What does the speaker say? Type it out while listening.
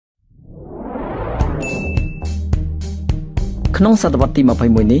ក្នុងសតវត្សទី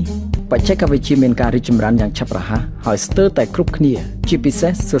21នេះបច្ចេកវិទ្យាមានការរីកចម្រើនយ៉ាងឆាប់រហ័សហើយស្ទើរតែគ្រប់គ្នាជាពិសេ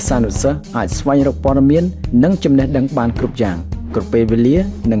សសិស្សានុសិស្សអាចស្វែងរកព័ត៌មាននិងចំណេះដឹងបានគ្រប់យ៉ាងគ្រប់ពេលវេលា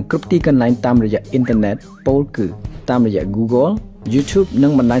និងគ្រប់ទីកន្លែងតាមរយៈអ៊ីនធឺណិតពោលគឺតាមរយៈ Google YouTube និ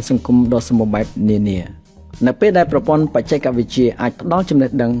ងបណ្ដាញសង្គមដ៏សម្បូរបែបនានានៅពេលដែលប្រព័ន្ធបច្ចេកវិទ្យាអាចផ្ដល់ចំណេះ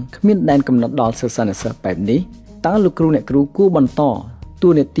ដឹងគ្មានដែនកំណត់ដល់សិស្សានុសិស្សបែបនេះតើលោកគ្រូអ្នកគ្រូគួរបន្តតួ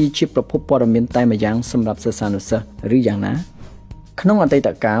នាទីជាប្រភពព័ត៌មានតែម្យ៉ាងសម្រាប់សិស្សានុសិស្សឬយ៉ាងណាក្នុងអតីត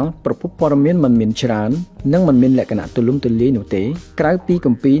កាលប្រភពព័ត៌មានមិនមានច្រើននិងមិនមានលក្ខណៈទូលំទូលាយនោះទេក្រៅពីគ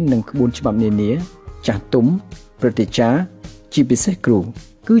ម្ពីរនិងក្បួនច្បាប់នានាចាស់ទុំព្រឹទ្ធាចារ្យជាពិសេសគ្រូ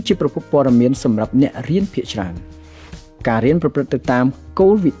គឺជាប្រភពព័ត៌មានសម្រាប់អ្នករៀនភាគច្រើនការរៀនប្រព្រឹត្តទៅតាមគោ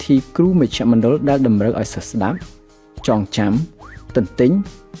លវិធីគ្រូមជ្ឈមណ្ឌលដែលតម្រូវឲ្យសិស្សស្ដាប់ចងចាំទន្ទិញ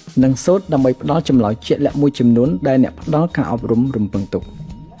និងសូត្រដើម្បីផ្ដល់ចម្លើយជាក់លាក់មួយចំនួនដែលអ្នកផ្ដល់ការអប់រំរំពឹងទុក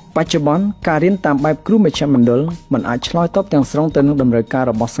បច្ចុប្បន្នការរៀនតាមបែបគ្រូមជ្ឈមណ្ឌលមិនអាចឆ្លើយតបទាំងស្រុងទៅនឹងតម្រូវការ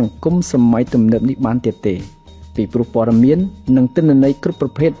របស់សង្គមសម័យទំនើបនេះបានទៀតទេពីព្រោះព័ត៌មាននិងទិន្នន័យគ្រប់ប្រ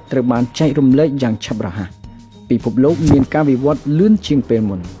ភេទត្រូវបានចែករំលែកយ៉ាងឆាប់រហ័សពិភពលោកមានការវិវត្តលឿនជាងពេល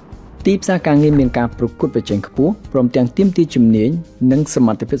មុនទីផ្សារការងារមានការប្រកួតប្រជែងខ្ពស់ព្រមទាំងទាមទារជំនាញនិងសម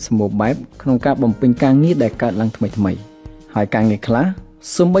ត្ថភាពសម្បូរបែបក្នុងការបំពេញការងារដែលកើតឡើងថ្មីៗហើយការងារខ្លះ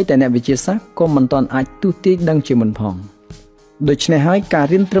សូម្បីតែអ្នកវិទ្យាសាស្ត្រក៏មិនទាន់អាចទស្សន៍ទាយដឹងជាមុនផងដូច្នេះហើយការ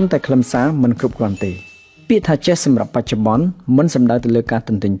រៀនត្រឹមតែខ្លឹមសារមិនគ្រប់គ្រាន់ទេពាក្យថាចេះសម្រាប់បច្ចុប្បន្នមិនសំដៅទៅលើការទ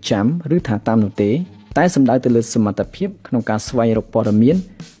ន្ទិញចាំឬថាតាមនោះទេតែសំដៅទៅលើសមត្ថភាពក្នុងការស្វែងរកព័ត៌មាន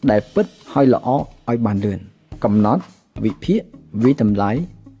ដែលពិតហើយល្អឲ្យបានលឿនកំណត់វិភាគវិតម្លៃ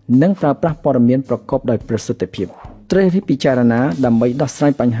និងប្រើប្រាស់ព័ត៌មានប្រកបដោយប្រសិទ្ធភាពត្រិះរិះពិចារណាដើម្បីដោះស្រា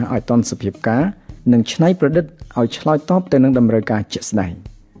យបញ្ហាឲ្យទាន់សភាពការនិងច្នៃប្រឌិតឲ្យឆ្លើយតបទៅនឹងតម្រូវការជាក់ស្ដែង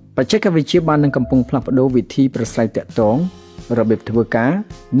បច្ចេកវិទ្យាបាននឹងកំពុងផ្លាស់ប្ដូរវិធីប្រស្រ័យទាក់ទងរបៀបធ្វើការ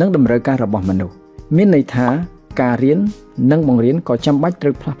និងតម្រូវការរបស់មនុស្សមានន័យថាការរៀននិងបង្រៀនក៏ចាំបាច់ត្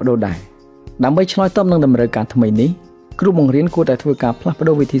រូវផ្លាស់ប្ដូរដែរដើម្បីឆ្លើយតបនឹងតម្រូវការថ្មីនេះគ្រូបង្រៀនគួរតែធ្វើការផ្លាស់ប្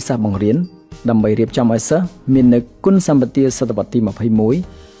ដូរវិធីសាស្ត្របង្រៀនដើម្បីរៀបចំឲ្យសិស្សមាននូវគុណសម្បទាសតវត្សទី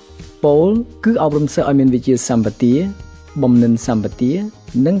21ពោលគឺអប់រំសិស្សឲ្យមានវិជ្ជាសម្បទាបំណិនសម្បទា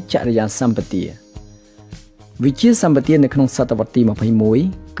និងចរិយាសម្បទាវិជ្ជាសម្បទានៅក្នុងសតវត្សទី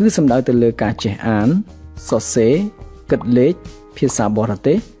21គឺសំដៅទៅលើការចេះអានសរសេរគិតលេខភាសាបរ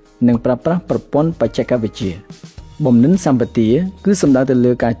ទេសនិងប្រើប្រាស់ប្រព័ន្ធបច្ចេកវិទ្យាបំណិនសម្បទាគឺសំដៅទៅ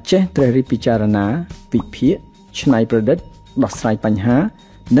លើការចេះត្រិះរិះពិចារណាវិភាគច្នៃប្រឌិតដោះស្រាយបញ្ហា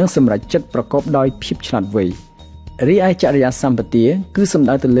និងសម្រេចចិត្តប្រកបដោយភាពឆ្លាតវៃរីឯចរិយាសម្បទាគឺសំ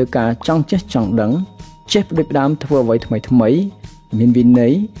ដៅទៅលើការចង់ចេះចង់ដឹងចេះផ្ដួចផ្ដើមធ្វើអ្វីថ្មីៗមានវិន័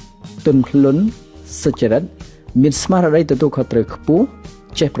យទន់ភ្លន់សុចរិតមានស្មារតីទទួលខុសត្រូវខ្ពស់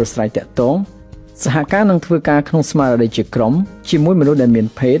ចេះប្រស្រ័យទាក់ទងសហការនឹងធ្វើការក្នុងស្មារតីជាក្រុមជាមួយមនុស្សដែលមាន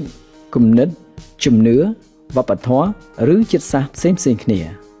ភេទគំនិតជំនឿវប្បធម៌ឬជាតិសាសន៍ផ្សេងៗគ្នា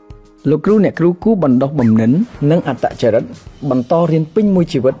លោកគ្រូអ្នកគ្រូគួរបណ្ដុះបំណិននិងអត្តចរិតបន្តរៀនពេញមួយ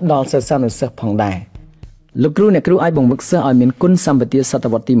ជីវិតដល់សិស្សានុសិស្សផងដែរលោកគ្រូអ្នកគ្រូអាចបង្វឹកសិស្សឲ្យមានគុណសម្បទាសត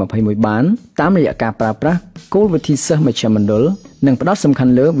វត្សទី21បានតាមរយៈការប្រើប្រាស់គោលវិធីសិស្សមជ្ឈមណ្ឌលនិងផ្ដោតសំខា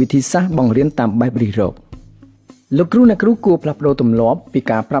ន់លើវិធីសាស្ត្របង្រៀនតាមបែបរិះរកលោកគ្រូអ្នកគ្រូគួរផ្លាស់ប្ដូរទម្លាប់ពី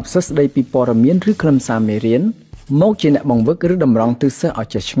ការប្រាប់សិស្សស្ដីពីព័ត៌មានឬខ្លឹមសារមេរៀនមកជាអ្នកបង្វឹកឬតម្រង់ទិសសិស្សឲ្យ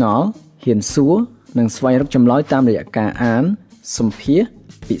ចេះឆ្ងល់ហ៊ានសួរនិងស្វែងរកចម្លើយតាមរយៈការអានសម្ភាសន៍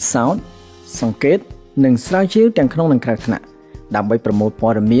ពិសោធន៍សង្កេតនិងស្រាវជ្រាវទាំងក្នុងនិងក្រៅថ្នាក់ដើម្បីប្រមូលព័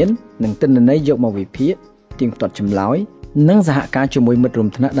ត៌មាននិងទិន្នន័យយកមកវិភាគទៀងទាត់ចម្លើយនិងសហការជាមួយមិត្តរួម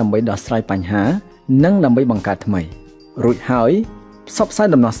ថ្នាក់ដើម្បីដោះស្រាយបញ្ហានិងដើម្បីបង្កើតថ្មីរួចហើយផ្សព្វផ្សាយ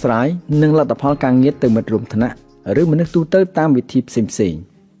ដំណោះស្រាយនិងលទ្ធផលការងារទៅមិត្តរួមថ្នាក់ឬមនុស្សទូទៅតាមវិធីផ្សេងៗ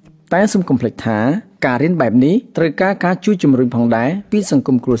តែសូមកុំភ្លេចថាការរៀនបែបនេះត្រូវការជួយជំរុញផងដែរពីសង្គ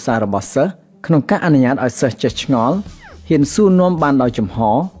មគ្រួសាររបស់សិស្សក្នុងការអនុញ្ញាតឲ្យសិស្សចេះឆ្ងល់ហ៊ានសួរនាំបានដោយចំហ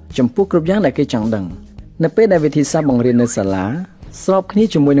ចំពោះគ្រប់យ៉ាងដែលគេចង់ដឹងនៅពេលដែលវិធីសាស្ត្របង្រៀននៅសាលាស្របគ្នា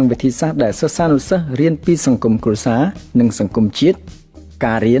ជាមួយនឹងវិធីសាស្ត្រដែលសិស្សានុសិស្សរៀនពីសង្គមគ្រួសារនិងសង្គមជាតិ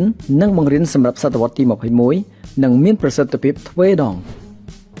ការរៀននិងបង្រៀនសម្រាប់សតវត្សទី21នឹងមានប្រសិទ្ធភាពទ្វេដង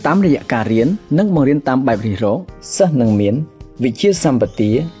តាមរយៈការរៀននិងបង្រៀនតាមបែបរិះរកសិស្សនឹងមានវិជ្ជាសម្ប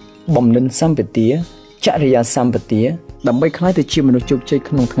ទាបំណិនសម្បទាចរិយាសម្បទាដើម្បីក្លាយទៅជាមនុស្សជោគជ័យ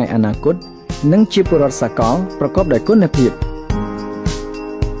ក្នុងថ្ងៃអនាគតនិងជាពលរដ្ឋសកលប្រកបដោយគុណភាព